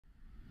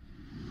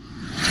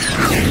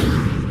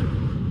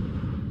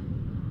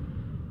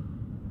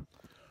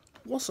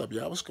What's up,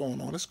 y'all? What's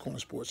going on? It's Corner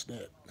Sports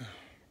Net.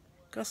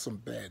 Got some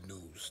bad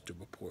news to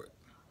report.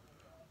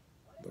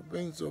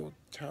 Lorenzo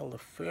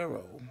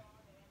Taliaferro,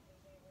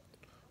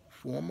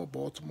 former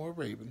Baltimore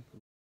Raven,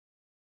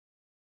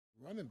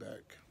 running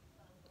back,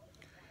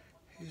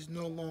 he's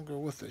no longer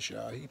with us,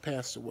 y'all. He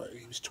passed away.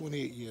 He was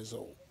 28 years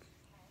old.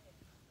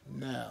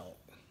 Now,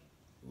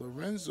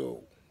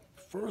 Lorenzo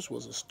first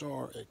was a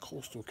star at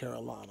Coastal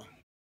Carolina.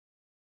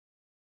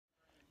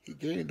 He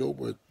gained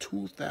over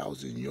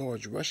 2,000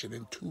 yards rushing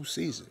in 2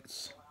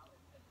 seasons.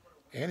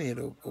 And he had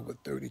over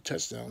 30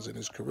 touchdowns in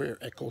his career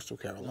at Coastal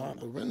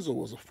Carolina. Lorenzo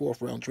was a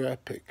 4th-round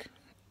draft pick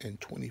in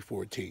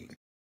 2014.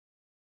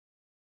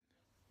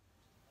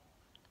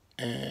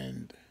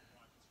 And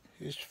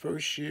his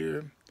first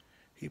year,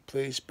 he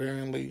played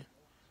sparingly.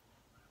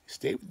 He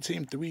stayed with the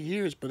team 3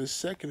 years, but his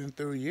second and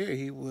third year,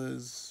 he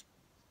was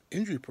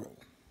injury prone.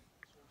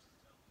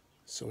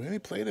 So he only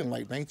played in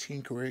like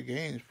 19 career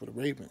games for the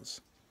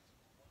Ravens.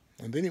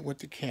 And then he went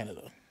to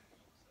Canada,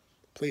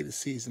 played a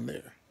season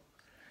there.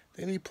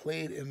 Then he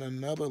played in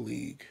another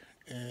league,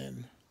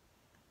 and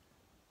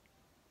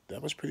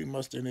that was pretty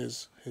much in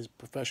his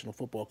professional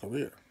football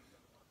career.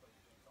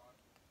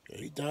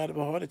 He died of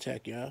a heart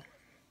attack, y'all.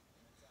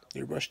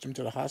 They rushed him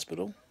to the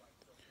hospital,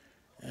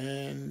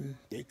 and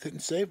they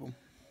couldn't save him.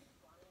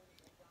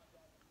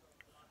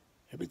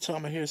 Every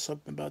time I hear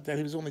something about that,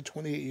 he was only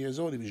 28 years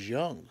old. He was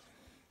young.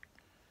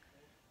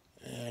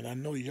 And I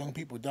know young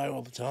people die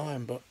all the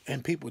time, but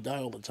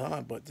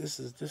this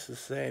is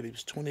sad. He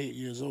was 28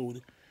 years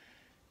old.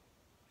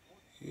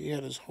 He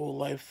had his whole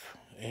life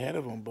ahead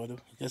of him, but I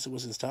guess it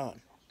was his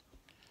time.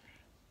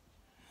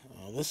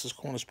 This is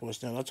Corner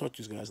Sports Now. I'll talk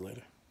to you guys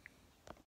later.